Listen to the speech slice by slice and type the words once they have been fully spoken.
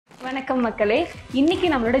வணக்கம் மக்களே. இன்னைக்கு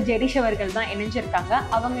நம்மளோட ஜெரிஷ் அவர்கள் தான் இணைஞ்சிருக்காங்க.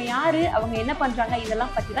 அவங்க யாரு, அவங்க என்ன பண்றாங்க,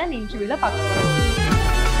 இதெல்லாம் பத்தி தான் இந்த இன்டர்வியூல பார்க்க போறோம்.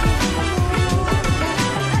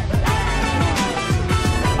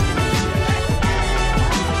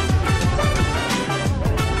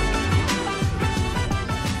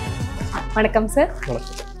 வணக்கம் சார்.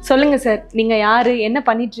 சொல்லுங்க சார், நீங்க யாரு, என்ன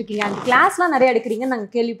பண்ணிட்டு இருக்கீங்க? அந்த கிளாஸ்லாம் நிறைய எடுக்கிறீங்கன்னு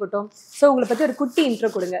நாங்கள் கேள்விப்பட்டோம். ஸோ உங்களை பத்தி ஒரு குட்டி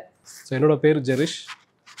இன்ட்ரோ கொடுங்க. ஸோ என்னோட பேர் ஜெரிஷ்.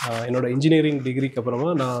 என்னோட இன்ஜினியரிங் டிகிரிக்கு அப்புறமா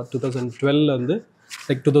நான் 2012 வந்து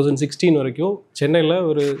 2016 வரைக்கும் சென்னையில்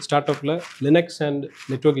ஒரு ஸ்டார்ட் அப்பில் லினக்ஸ் அண்ட்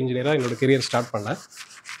நெட்வொர்க் இன்ஜினியராக என்னோட கெரியர் ஸ்டார்ட் பண்ணேன்.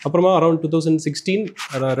 அப்புறமா அரௌண்ட் 2016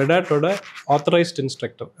 ரெடாட்டோட ஆத்தரைஸ்ட்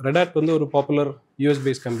இன்ஸ்ட்ரக்டர். ரெடாட் வந்து ஒரு popular US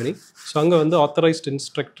based company. So அங்கே வந்து ஆத்தரைஸ்ட்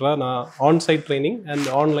இன்ஸ்ட்ரக்டராக நான் onsite training and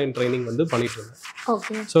online training வந்து பண்ணிட்டு இருந்தேன்.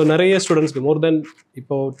 ஓகே. ஸோ நிறைய ஸ்டூடெண்ட்ஸ்க்கு மோர் தென்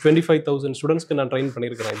இப்போது 25,000 ஸ்டூடெண்ட்ஸ்க்கு நான் ட்ரெயின்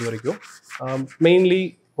பண்ணியிருக்கிறேன் இது வரைக்கும். Mainly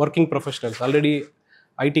working professionals, already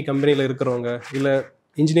ID கம்பெனியில் இருக்கிறவங்க, இல்லை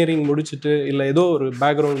இன்ஜினியரிங் முடிச்சுட்டு இல்லை ஏதோ ஒரு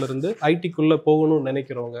பேக்ரவுண்ட்லேருந்து ஐடிக்குள்ளே போகணும்னு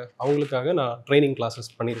நினைக்கிறவங்க, அவங்களுக்காக நான் ட்ரைனிங் கிளாஸஸ்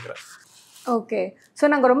பண்ணியிருக்கிறேன். ஓகே. ஸோ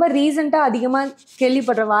நாங்கள் ரொம்ப ரீசெண்டாக அதிகமாக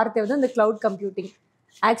கேள்விப்படுற வார்த்தை வந்து இந்த க்ளவுட் கம்ப்யூட்டிங்.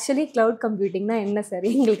 ஆக்சுவலி க்ளவுட் கம்ப்யூட்டிங்னா என்ன சார்?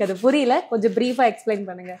 எங்களுக்கு அது புரியல, கொஞ்சம் ப்ரீஃபாக எக்ஸ்பிளைன்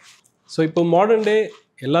பண்ணுங்கள். ஸோ இப்போ மாடர்ன் டே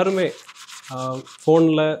எல்லாருமே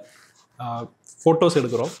ஃபோனில் ஃபோட்டோஸ்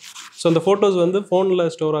எடுக்கிறோம். ஸோ அந்த ஃபோட்டோஸ் வந்து ஃபோனில்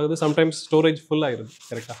ஸ்டோர் ஆகுது, சம்டைம்ஸ் ஸ்டோரேஜ் ஃபுல் ஆகிடுது.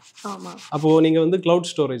 கரெக்டாக? ஆமாம். அப்போது நீங்கள் வந்து க்ளவுட்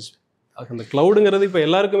ஸ்டோரேஜ், அந்த க்ளவுடுங்கிறது இப்போ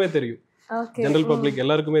எல்லாருக்குமே தெரியும், ஜென்ரல் பப்ளிக்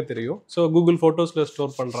எல்லாருக்குமே தெரியும். ஸோ கூகுள் ஃபோட்டோஸில்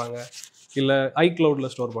ஸ்டோர் பண்ணுறாங்க, இல்லை iCloudல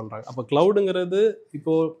ஸ்டோர் பண்ணுறாங்க. அப்போ க்ளவுடுங்கிறது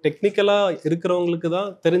இப்போது டெக்னிக்கலாக இருக்கிறவங்களுக்கு தான்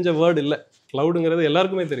தெரிஞ்ச வேர்டு இல்லை. க்ளவுடுங்கிறது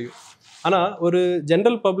எல்லாருக்குமே தெரியும். ஆனால் ஒரு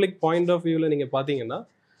ஜென்ரல் பப்ளிக் பாயிண்ட் ஆஃப் வியூவில் நீங்கள் பார்த்தீங்கன்னா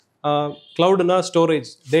க்ளவுடுனா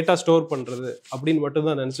ஸ்டோரேஜ், டேட்டா ஸ்டோர் பண்ணுறது அப்படின்னு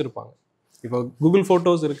மட்டும்தான் நினச்சிருப்பாங்க. இப்போ கூகுள்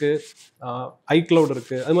ஃபோட்டோஸ் இருக்குது, iCloud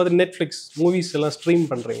இருக்குது, அது மாதிரி நெட்ஃப்ளிக்ஸ் மூவிஸ் எல்லாம் ஸ்ட்ரீம்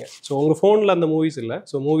பண்ணுறீங்க. ஸோ உங்கள் ஃபோனில் அந்த மூவிஸ் இல்லை.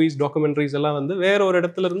 ஸோ மூவிஸ், டாக்குமெண்ட்ரிஸ் எல்லாம் வந்து வேறு ஒரு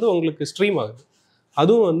இடத்துலேருந்து உங்களுக்கு ஸ்ட்ரீம் ஆகுது.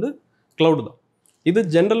 அதுவும் வந்து க்ளவுடு தான். இது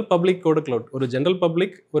ஜென்ரல் பப்ளிக்கோட க்ளவுட். ஒரு ஜென்ரல்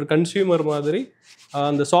பப்ளிக் ஒரு கன்சியூமர் மாதிரி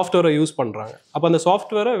அந்த சாஃப்ட்வேரை யூஸ் பண்ணுறாங்க. அப்போ அந்த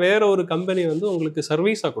சாஃப்ட்வேரை வேறு ஒரு கம்பெனி வந்து உங்களுக்கு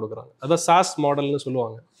சர்வீஸாக கொடுக்குறாங்க. அதான் சாஸ் மாடல்னு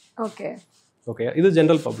சொல்லுவாங்க. ஓகே. ஓகே, இது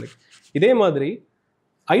ஜென்ரல் பப்ளிக். இதே மாதிரி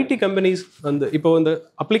ஐடி கம்பெனிஸ் வந்து இப்போ இந்த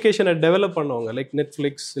அப்ளிகேஷனை டெவலப் பண்ணவங்க, லைக்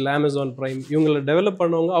நெட்ஃப்ளிக்ஸ் இல்லை அமேசான் ப்ரைம், இவங்களை டெவலப்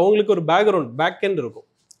பண்ணவங்க, அவங்களுக்கு ஒரு பேக்ரவுண்ட் பேக் எண்ட் இருக்கும்.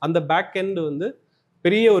 அந்த பேக் எண்ட் வந்து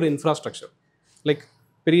பெரிய ஒரு இன்ஃப்ராஸ்ட்ரக்சர், லைக்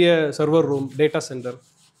பெரிய server room, data centre,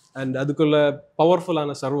 and அதுக்குள்ள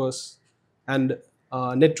பவர்ஃபுல்லான சர்வர்ஸ் அண்ட்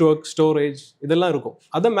நெட்வொர்க், ஸ்டோரேஜ் இதெல்லாம் இருக்கும்.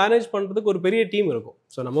 அதை மேனேஜ் பண்ணுறதுக்கு ஒரு பெரிய டீம் இருக்கும்.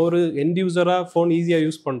 ஸோ நம்ம ஒரு எண்ட் யூஸராக ஃபோன் ஈஸியாக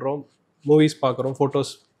யூஸ் பண்ணுறோம், மூவிஸ் பார்க்குறோம்,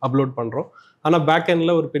 ஃபோட்டோஸ் அப்லோட் பண்ணுறோம். ஆனால் பேக்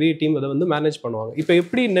எண்டில் ஒரு பெரிய டீம் அதை வந்து மேனேஜ் பண்ணுவாங்க. இப்போ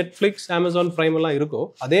எப்படி நெட்ஃப்ளிக்ஸ், அமேசான் ப்ரைம் எல்லாம் இருக்கோ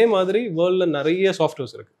அதே மாதிரி வேர்ல்டில் நிறைய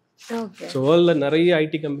சாஃப்ட்வேர்ஸ் இருக்குது. ஸோ வேர்ல்டில் நிறைய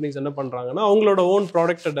ஐடி கம்பெனிஸ் என்ன பண்ணுறாங்கன்னா அவங்களோட ஓன்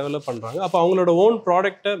ப்ராடக்டை டெவலப் பண்ணுறாங்க. அப்போ அவங்களோட ஓன்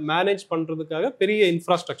ப்ராடக்டை மேனேஜ் பண்ணுறதுக்காக பெரிய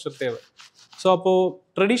இன்ஃப்ராஸ்ட்ரக்சர் தேவை. ஸோ அப்போது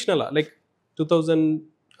ட்ரெடிஷ்னலாக லைக்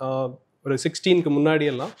 2016க்கு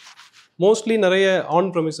முன்னாடியெல்லாம் மோஸ்ட்லி நிறைய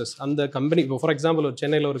ஆன் ப்ரெமிசஸ் அந்த கம்பெனி, இப்போ ஃபார் எக்ஸாம்பிள் ஒரு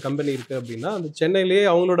சென்னையில் ஒரு கம்பெனி இருக்குது அப்படின்னா அந்த சென்னையிலேயே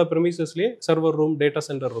அவங்களோட ப்ரெமிசஸ்லேயே சர்வர் ரூம், டேட்டா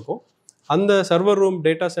சென்டர் இருக்கும். அந்த சர்வர் ரூம்,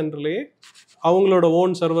 டேட்டா சென்டர்லேயே அவங்களோட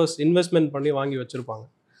ஓன் சர்வர்ஸ் இன்வெஸ்ட்மெண்ட் பண்ணி வாங்கி வச்சுருப்பாங்க.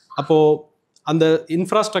 அப்போது அந்த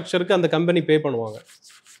இன்ஃப்ராஸ்ட்ரக்சருக்கு அந்த கம்பெனி பே பண்ணுவாங்க.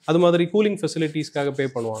 அது மாதிரி கூலிங் ஃபெசிலிட்டிஸ்க்காக பே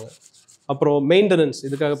பண்ணுவாங்க, அப்புறம் மெயின்டெனன்ஸ்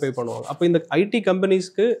இதுக்காக பே பண்ணுவாங்க. அப்போ இந்த ஐடி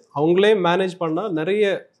கம்பெனிஸ்க்கு அவங்களே மேனேஜ் பண்ணால் நிறைய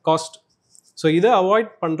காஸ்ட். ஸோ இதை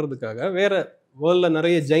அவாய்ட் பண்ணுறதுக்காக வேறு வேர்ல்டில்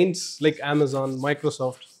நிறைய ஜெயின்ட்ஸ் லைக் அமேசான்,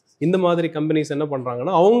 மைக்ரோசாஃப்ட் இந்த மாதிரி கம்பெனிஸ் என்ன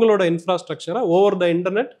பண்ணுறாங்கன்னா அவங்களோட இன்ஃப்ராஸ்ட்ரக்சரை ஓவர் த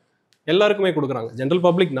இன்டர்நெட் எல்லாருக்குமே கொடுக்குறாங்க. ஜென்ரல்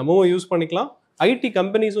பப்ளிக் நம்மவும் யூஸ் பண்ணிக்கலாம், ஐடி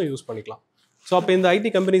கம்பெனிஸும் யூஸ் பண்ணிக்கலாம். ஸோ அப்போ இந்த ஐடி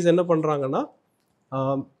கம்பெனிஸ் என்ன பண்ணுறாங்கன்னா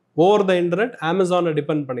ஓவர் த இன்டர்நெட் அமேசானை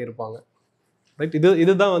டிபெண்ட் பண்ணியிருப்பாங்க. ரைட்?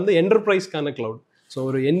 இதுதான் வந்து என்டர்பிரைஸ்க்கான க்ளவுட். ஸோ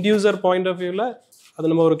ஒரு எண்ட் யூசர் பாயிண்ட் ஆஃப் வியூவில் அது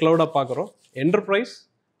நம்ம ஒரு க்ளவுடாக பார்க்குறோம். என்டர்பிரைஸ்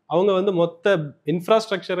அவங்க வந்து மொத்த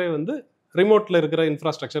இன்ஃப்ராஸ்ட்ரக்சரே வந்து ரிமோட்டில் இருக்கிற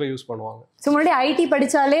இன்ஃப்ராஸ்ட்ரக்சரை யூஸ் பண்ணுவாங்க. ஸோ முன்னாடி ஐடி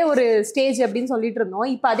படித்தாலே ஒரு ஸ்டேஜ் அப்படின்னு சொல்லிட்டு இருந்தோம்.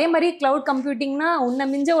 இப்போ அதே மாதிரி க்ளவுட் கம்ப்யூட்டிங்னா உன்னை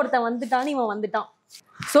மிஞ்ச ஒருத்தன் வந்துட்டான்னு இவன் வந்துட்டான்.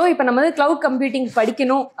 ஸோ இப்போ நம்ம வந்து க்ளவுட் கம்ப்யூட்டிங்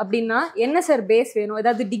படிக்கணும் அப்படின்னா என்ன சார் பேஸ் வேணும்?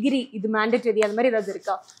 ஏதாவது டிகிரி இது மேண்டேட்டரி அது மாதிரி ஏதாவது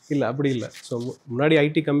இருக்கா? இல்லை, அப்படி இல்லை. ஸோ முன்னாடி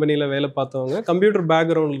ஐடி கம்பெனியில் வேலை பார்த்தவங்க கம்ப்யூட்டர்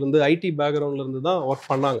பேக்ரவுண்ட்லேருந்து, ஐடி பேக்ரவுண்ட்லேருந்து தான் ஒர்க்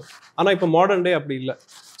பண்ணாங்க. ஆனால் இப்போ மாடர்ன் டே அப்படி இல்லை.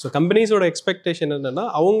 ஸோ கம்பெனிஸோட எக்ஸ்பெக்டேஷன் என்னென்னா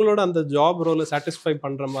அவங்களோட அந்த ஜாப் ரோலை சாட்டிஸ்ஃபை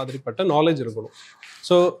பண்ணுற மாதிரிப்பட்ட நாலேஜ் இருக்கணும்.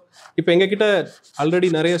 ஸோ இப்போ எங்ககிட்ட ஆல்ரெடி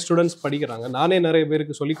நிறைய ஸ்டூடெண்ட்ஸ் படிக்கிறாங்க. நானே நிறைய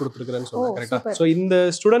பேருக்கு சொல்லி கொடுத்துருக்குறேன்னு சொன்னேன். கரெக்டாக? ஸோ இந்த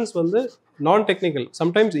ஸ்டூடெண்ட்ஸ் வந்து நான் டெக்னிக்கல்,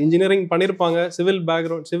 சம்டைம்ஸ் இன்ஜினியரிங் பண்ணியிருப்பாங்க, சிவில்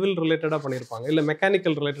பேக்ரவுண்ட், சிவில் ரிலேட்டடாக பண்ணியிருப்பாங்க, இல்லை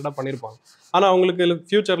மெக்கானிக்கல் ரிலேட்டடாக பண்ணியிருப்பாங்க. ஆனால் அவங்களுக்கு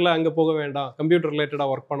ஃபியூச்சரில் அங்கே போக வேண்டாம், கம்ப்யூட்டர்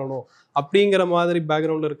ரிலேட்டடாக ஒர்க் பண்ணணும் அப்படிங்கிற மாதிரி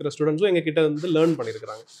பேக்ரவுண்டில் இருக்கிற ஸ்டூடெண்ட்ஸும் எங்ககிட்ட வந்து லேர்ன்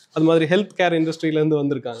பண்ணியிருக்கிறாங்க. அது மாதிரி ஹெல்த் கேர் இண்டஸ்ட்ரியிலேருந்து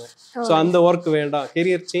வந்திருக்காங்க. ஸோ அந்த ஒர்க் வேண்டாம்,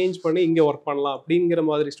 கெரியர் சேஞ்ச் பண்ணி இங்கே ஒர்க் பண்ணலாம் அப்படிங்கிற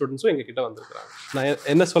மாதிரி ஸ்டூடெண்ட்ஸும் எங்ககிட்ட வந்திருக்கிறாங்க. நான்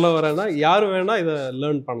என்ன சொல்ல வரேன்னா, யார் வேணா இதை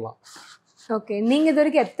லேர்ன் பண்ணலாம். ஓகே, நீங்க இது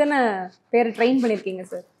வரைக்கும் எத்தனை பேர் ட்ரெயின் பண்ணியிருக்கீங்க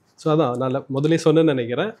சார்? ஸோ அதான் நான் முதலே சொன்னேன்னு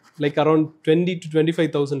நினைக்கிறேன். லைக் அரௌண்ட் 20 to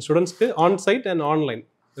 25,000 ஸ்டூடெண்ட்ஸ்க்கு ஆன் சைட் அண்ட் ஆன்லைன்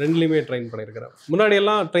ரெண்டுலேயுமே ட்ரெயின் பண்ணியிருக்கிறேன்.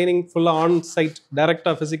 முன்னாடியெல்லாம் ட்ரைனிங் ஃபுல்லாக ஆன் சைட்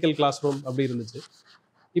டைரெக்டாக ஃபிசிக்கல் கிளாஸ் ரூம் அப்படி இருந்துச்சு.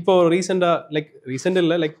 இப்போ ரீசெண்டாக ரீசெண்ட்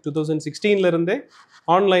இல்லை, 2016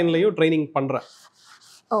 ஆன்லைன்லேயும் ட்ரைனிங் பண்ணுறேன்.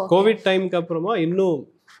 கோவிட் டைமுக்கு அப்புறமா இன்னும்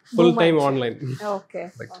full time online. Okay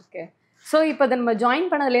okay. So இப்போ நம்ம ஜாயின்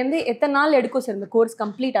பண்ணதுலேருந்து எத்தனை நாள் எடுக்கும் சார் இந்த கோர்ஸ்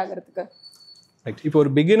கம்ப்ளீட் ஆகிறதுக்கு? ரைட், இப்போ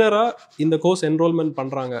ஒரு பிகினராக இந்த கோர்ஸ் என்ரோல்மெண்ட்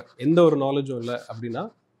பண்ணுறாங்க, எந்த ஒரு நாலேஜும் இல்லை அப்படின்னா,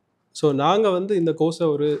 ஸோ நாங்கள் இந்த கோர்ஸை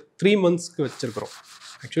ஒரு 3 monthsக்கு வச்சுருக்கிறோம்.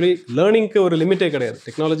 ஆக்சுவலி லேர்னிங்க்கு ஒரு லிமிட்டே கிடையாது.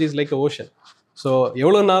 Technology is like a ocean. So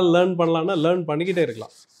எவ்வளோ நாள் லேர்ன் பண்ணலான்னா லேர்ன் பண்ணிக்கிட்டே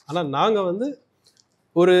இருக்கலாம். ஆனால் நாங்கள்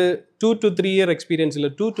ஒரு 2 to 3 year எக்ஸ்பீரியன்ஸ் இல்லை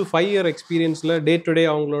 2 to 5 year எக்ஸ்பீரியன்ஸில் டே டு டே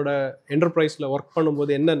அவங்களோட என்டர்பிரைஸில் ஒர்க்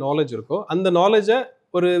பண்ணும்போது என்ன நாலேஜ் இருக்கோ அந்த நாலேஜை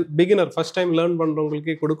ஒரு பிகினர் ஃபஸ்ட் டைம் லேர்ன்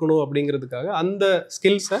பண்ணுறவங்களுக்கே கொடுக்கணும் அப்படிங்கிறதுக்காக அந்த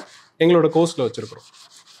ஸ்கில்ஸை எங்களோட கோர்ஸில் வச்சுருக்கிறோம்.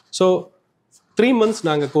 ஸோ 3 months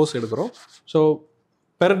நாங்கள் கோர்ஸ் எடுக்கிறோம். ஸோ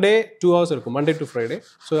பெர் டே 2 hours இருக்கும், மண்டே டு ஃப்ரைடே.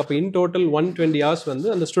 ஸோ அப்போ இன் டோட்டல் 120 hours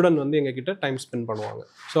எங்கள் ஸ்டூடெண்ட் எங்ககிட்ட டைம் ஸ்பெண்ட் பண்ணுவாங்க.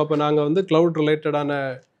 ஸோ அப்போ நாங்கள் க்ளவுட் ரிலேட்டடான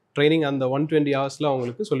ட்ரைனிங் அந்த 120 hours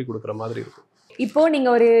அவங்களுக்கு சொல்லிக் கொடுக்குற மாதிரி இருக்கும். இப்போ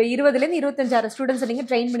நீங்கள் ஒரு 20லேருந்து 25 ஸ்டூடெண்ட்ஸை நீங்கள்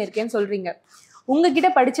ட்ரெயின் பண்ணியிருக்கேன்னு சொல்கிறீங்க. உங்ககிட்ட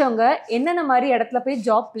படித்தவங்க என்னென்ன மாதிரி இடத்துல போய்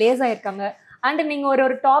ஜாப் பிளேஸ் ஆகிருக்காங்க, அண்ட் நீங்கள்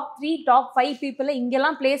ஒரு top 3 top 5 பீப்புளை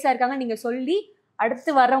இங்கெல்லாம் பிளேஸ் ஆயிருக்காங்க நீங்கள் சொல்லி அடுத்து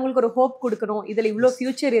வர்றவங்களுக்கு ஒரு ஹோப் கொடுக்கணும், இதில் இவ்வளோ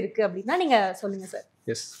ஃபியூச்சர் இருக்குது அப்படின்னா நீங்கள் சொல்லுங்கள் sir.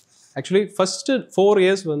 S, actually first 4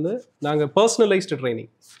 years நாங்கள் பர்சனலைஸ்டு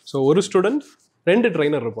ட்ரைனிங். ஸோ ஒரு ஸ்டூடெண்ட் 2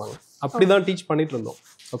 ட்ரைனர் இருப்பாங்க, அப்படி தான் டீச் பண்ணிட்டு இருந்தோம்.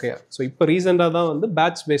 ஓகே, ஸோ இப்போ ரீசெண்டாக தான்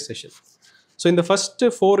பேட்ச் பேஸ் செஷன். ஸோ இந்த ஃபஸ்ட்டு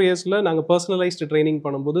 4 yearsல நாங்கள் பர்சனலைஸ்டு ட்ரைனிங்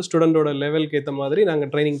பண்ணும்போது ஸ்டூடெண்டோட லெவலுக்கு ஏற்ற மாதிரி நாங்கள்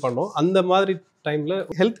ட்ரைனிங் பண்ணோம். அந்த மாதிரி டைமில்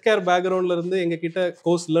ஹெல்த் கேர் பேக்ரவுண்ட்லேருந்து எங்ககிட்ட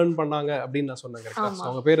கோர்ஸ் லேர்ன் பண்ணாங்க அப்படின்னு நான் சொன்னேன். கரெக்டாக. ஸோ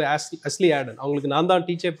அவங்க பேர் அஸ்லி ஆடன். அவங்களுக்கு நான் தான்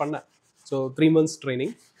டீச்சே பண்ணேன். So 3 months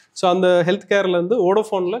training. ஸோ அந்த ஹெல்த் கேர்லேருந்து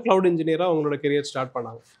வோடோஃபோனில் க்ளவுட் இன்ஜினியராக அவங்களோட கெரியர் ஸ்டார்ட்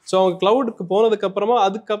பண்ணாங்க. ஸோ அவங்க க்ளவுடுக்கு போனதுக்கப்புறமா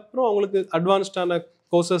அதுக்கப்புறம் அவங்களுக்கு அட்வான்ஸ்டான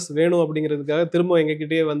கோர்சஸ் வேணும் அப்படிங்கிறதுக்காக திரும்ப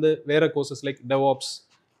எங்ககிட்டயே வேறு courses like DevOps,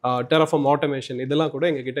 terraform automation இதெல்லாம் கூட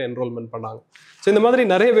எங்ககிட்ட என்ரோல்மெண்ட் பண்ணாங்க. ஸோ இந்த மாதிரி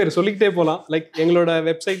நிறைய பேர் சொல்லிக்கிட்டே போகலாம். லைக் எங்களோட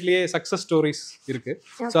வெப்சைட்லேயே சக்ஸஸ் ஸ்டோரிஸ் இருக்குது.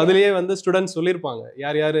 ஸோ அதுலேயே ஸ்டூடெண்ட்ஸ் சொல்லியிருப்பாங்க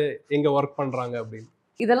யார் யார் எங்கே ஒர்க் பண்ணுறாங்க அப்படின்னு.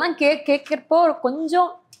 இதெல்லாம் கேட்குறப்போ கொஞ்சம்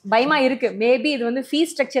பயமாக இருக்குது. மேபி இது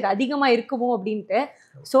ஃபீஸ் ஸ்ட்ரக்சர் அதிகமாக இருக்குமோ அப்படின்ட்டு.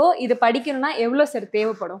 ஸோ இது படிக்கணும்னா எவ்வளோ சார்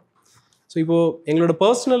தேவைப்படும்? ஸோ இப்போது எங்களோட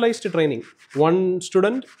பர்சனலைஸ்டு ட்ரைனிங் 1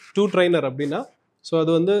 student 2 trainer அப்படின்னா, ஸோ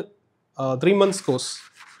அது 3 months course.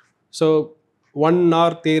 So 1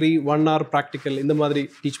 hour theory 1 hour practical இந்த மாதிரி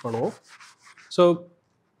டீச் பண்ணுவோம். ஸோ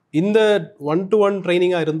இந்த 1-to-1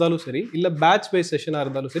 ட்ரைனிங்காக இருந்தாலும் சரி, இல்லை பேட்ச் பேஸ் செஷனாக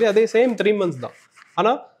இருந்தாலும் சரி, அதே சேம் 3 months தான்.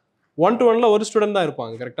 ஆனால் 1-to-1ல ஒரு ஸ்டூடெண்ட் தான்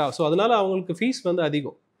இருப்பாங்க. கரெக்டாக. ஸோ அதனால் அவங்களுக்கு ஃபீஸ்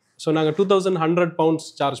அதிகம். ஸோ நாங்கள் 2,100 pounds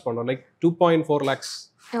சார்ஜ் பண்ணுறோம், லைக் 2.4 lakhs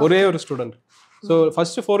ஒரே ஒரு ஸ்டூடெண்ட். ஸோ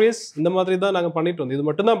ஃபஸ்ட்டு 4 years இந்த மாதிரி தான் நாங்கள் பண்ணிட்டு இருந்தோம். இது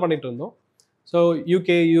மட்டும் தான் பண்ணிட்டு இருந்தோம். ஸோ UK,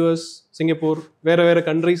 US, சிங்கப்பூர் வேறு வேறு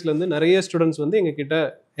கண்ட்ரீஸ்லேருந்து நிறைய ஸ்டூடெண்ட்ஸ் எங்ககிட்ட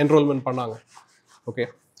என்ரோல்மெண்ட் பண்ணாங்க. ஓகே,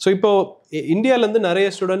 ஸோ இப்போது இந்தியாவிலேருந்து நிறைய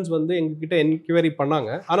ஸ்டூடெண்ட்ஸ் எங்ககிட்ட என்கொயரி பண்ணாங்க.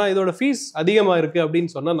 ஆனால் இதோட ஃபீஸ் அதிகமாக இருக்குது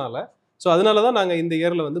அப்படின்னு சொன்னனால, ஸோ அதனால தான் நாங்கள் இந்த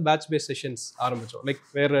இயரில் பேட்ச் பேஸ் செஷன்ஸ் ஆரம்பித்தோம். லைக்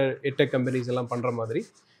வேறு எட்டெக் கம்பெனிஸ் எல்லாம் பண்ணுற மாதிரி.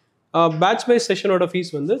 பேட்ச் பேஸ் செஷனோட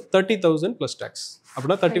ஃபீஸ் 30,000 + tax,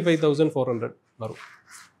 அப்படின்னா 35,400 வரும்.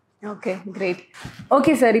 Okay, great.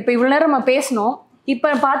 ஓகே சார், இப்போ இவ்வளோ நேரம் நம்ம பேசணும். இப்போ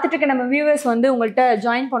பார்த்துட்டு இருக்க நம்ம வியூவர்ஸ் உங்கள்கிட்ட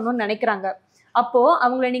ஜாயின் பண்ணணும்னு நினைக்கிறாங்க. அப்போது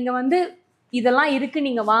அவங்கள நீங்கள் இதெல்லாம் இருக்குது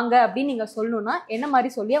நீங்கள் வாங்க அப்படின்னு நீங்கள் சொல்லணுன்னா என்ன மாதிரி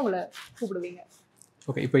சொல்லி அவங்கள கூப்பிடுவீங்க?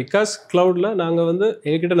 ஓகே, இப்போ Ekascloudல நாங்கள்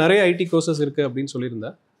எங்ககிட்ட நிறைய ஐடி கோர்சஸ் இருக்குது அப்படின்னு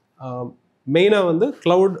சொல்லியிருந்தேன். மெயினாக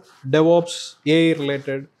cloud, DevOps, AI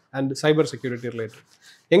related and cyber security related.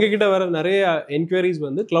 எங்ககிட்ட வர நிறைய enquiries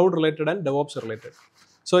cloud related and DevOps related.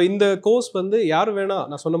 So இந்த கோர்ஸ் யார் வேணால்,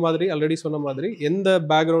 நான் சொன்ன மாதிரி ஆல்ரெடி சொன்ன மாதிரி எந்த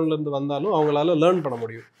பேக்ரவுண்ட்லேருந்து வந்தாலும் அவங்களால லேர்ன் பண்ண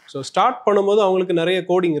முடியும். ஸோ ஸ்டார்ட் பண்ணும்போது அவங்களுக்கு நிறைய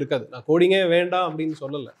கோடிங் இருக்காது. நான் கோடிங்கே வேண்டாம் அப்படின்னு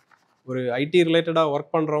சொல்லலை. ஒரு ஐடி ரிலேட்டடாக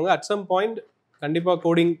ஒர்க் பண்ணுறவங்க அட் சம் பாயிண்ட் கண்டிப்பாக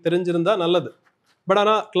கோடிங் தெரிஞ்சிருந்தால் நல்லது. பட்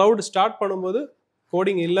ஆனால் க்ளவுட் ஸ்டார்ட் பண்ணும்போது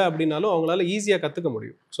கோடிங் இல்லை அப்படின்னாலும் அவங்களால ஈஸியாக கற்றுக்க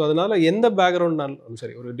முடியும். ஸோ அதனால் எந்த பேக்ரவுண்ட்னாலும்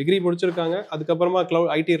சரி, ஒரு டிகிரி முடிச்சிருக்காங்க அதுக்கப்புறமா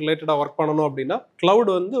க்ளவுட் ஐடி ரிலேட்டடாக ஒர்க் பண்ணணும் அப்படின்னா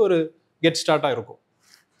க்ளவுட் ஒரு கெட் ஸ்டார்ட்டாக இருக்கும்.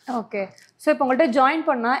 ஓகே, ஸோ இப்போ உங்கள்கிட்ட ஜாயின்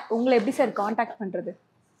பண்ணால் உங்களை எப்படி சார் காண்டாக்ட் பண்ணுறது?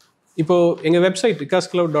 இப்போது எங்கள் வெப்சைட்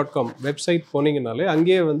ekascloud.com வெப்சைட் போனீங்கனாலே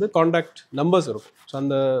அங்கேயே காண்டாக்ட் நம்பர்ஸ் இருக்கும். ஸோ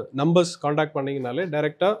அந்த நம்பர்ஸ் காண்டாக்ட் பண்ணிங்கனாலே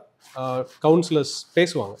டைரெக்டாக கவுன்சிலர்ஸ்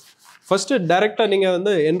பேசுவாங்க. ஃபஸ்ட்டு டைரெக்டாக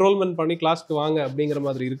நீங்கள் என்ரோல்மெண்ட் பண்ணி கிளாஸ்க்கு வாங்க அப்படிங்கிற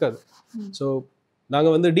மாதிரி இருக்காது. ஸோ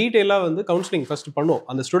நாங்கள் டீட்டெயிலாக கவுன்சிலிங் ஃபஸ்ட்டு பண்ணுவோம்.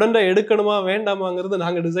 அந்த ஸ்டூடெண்ட்டை எடுக்கணுமா வேண்டாமாங்கிறது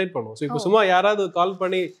நாங்கள் டிசைட் பண்ணுவோம். ஸோ இப்போ சும்மா யாராவது கால்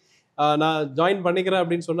பண்ணி நான் ஜாயின் பண்ணிக்கிறேன்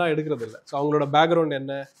அப்படின்னு சொன்னால் எடுக்கிறது இல்லை. ஸோ அவங்களோட பேக்ரவுண்ட்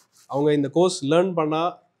என்ன, அவங்க இந்த கோர்ஸ் லேர்ன்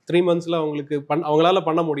பண்ணால் 3 monthஸில் அவங்களுக்கு அவங்களால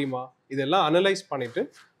பண்ண முடியுமா, இதெல்லாம் அனலைஸ் பண்ணிவிட்டு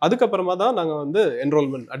அதுக்கப்புறமா தான் நாங்கள் வந்து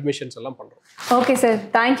என்ரோல்மெண்ட் அட்மிஷன்ஸ் எல்லாம் பண்ணுறோம். Okay sir,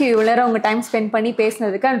 thank you. இவ்வளோ நேரம் உங்கள் டைம் ஸ்பெண்ட் பண்ணி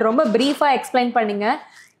பேசினதுக்கு அண்ட் ரொம்ப ப்ரீஃபாக எக்ஸ்பிளைன் பண்ணிங்க.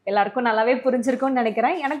 எல்லாருக்கும் நல்லாவே புரிஞ்சிருக்கும்னு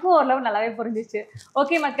நினைக்கிறேன். எனக்கும் ஓரளவு நல்லாவே புரிஞ்சிச்சு.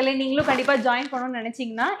 ஓகே மக்களே, நீங்களும் கண்டிப்பாக ஜாயின் பண்ணணும்னு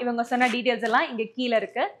நினச்சிங்கன்னா இவங்க சொன்ன டீட்டெயில்ஸ் எல்லாம் இங்கே கீழே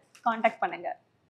இருக்குது, காண்டாக்ட் பண்ணுங்கள்.